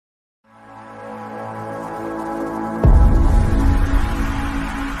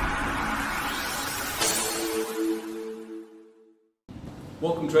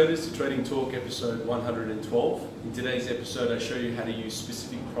Welcome traders to Trading Talk episode 112. In today's episode I show you how to use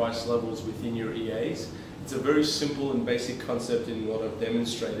specific price levels within your EAs. It's a very simple and basic concept in what I've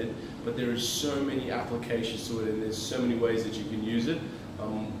demonstrated, but there is so many applications to it and there's so many ways that you can use it.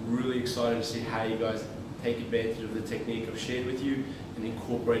 I'm really excited to see how you guys take advantage of the technique I've shared with you and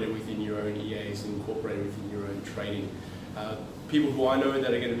incorporate it within your own EAs and incorporate it within your own trading. People who I know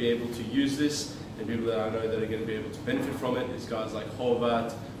that are going to be able to use this and people that I know that are going to be able to benefit from it is guys like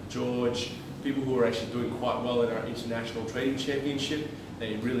Horvat, George, people who are actually doing quite well in our International Trading Championship.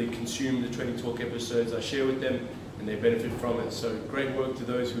 They really consume the Trading Talk episodes I share with them and they benefit from it. So great work to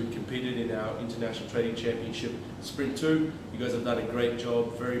those who had competed in our International Trading Championship Sprint 2. You guys have done a great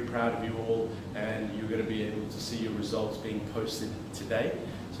job, very proud of you all, and you're going to be able to see your results being posted today.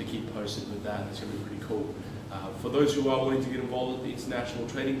 So keep posted with that, it's going to be pretty cool. For those who are wanting to get involved with the International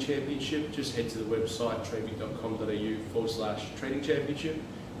Trading Championship, just head to the website trademe.com.au/trading championship.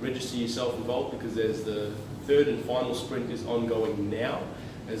 Register yourself involved because there's the third and final sprint is ongoing now,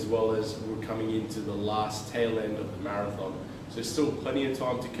 as well as we're coming into the last tail end of the marathon. So there's still plenty of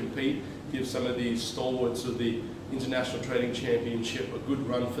time to compete. Give some of these stalwarts of the International Trading Championship a good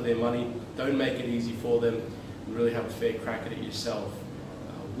run for their money. Don't make it easy for them and really have a fair crack at it yourself.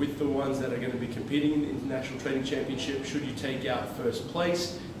 With the ones that are going to be competing in the International Trading Championship, should you take out first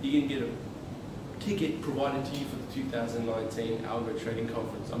place, you can get a ticket provided to you for the 2019 Algo Trading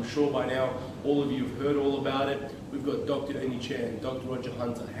Conference. I'm sure by now all of you have heard all about it. We've got Dr. Ernie Chan, Dr. Roger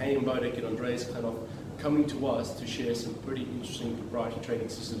Hunter, Hayden Bodek and Andreas Klenoff coming to us to share some pretty interesting proprietary trading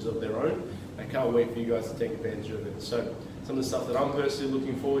systems of their own. I can't wait for you guys to take advantage of it. So some of the stuff that I'm personally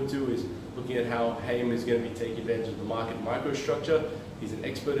looking forward to is looking at how Hayden is going to be taking advantage of the market microstructure. He's an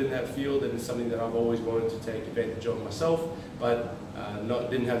expert in that field and it's something that I've always wanted to take advantage of myself, but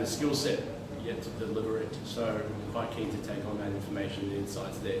didn't have the skill set yet to deliver it. So I'm quite keen to take on that information and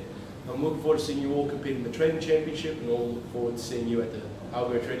insights there. I'm looking forward to seeing you all compete in the Trading Championship and I'll look forward to seeing you at the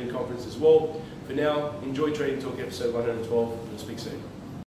Algo Trading Conference as well. For now, enjoy Trading Talk episode 112 and we'll speak soon.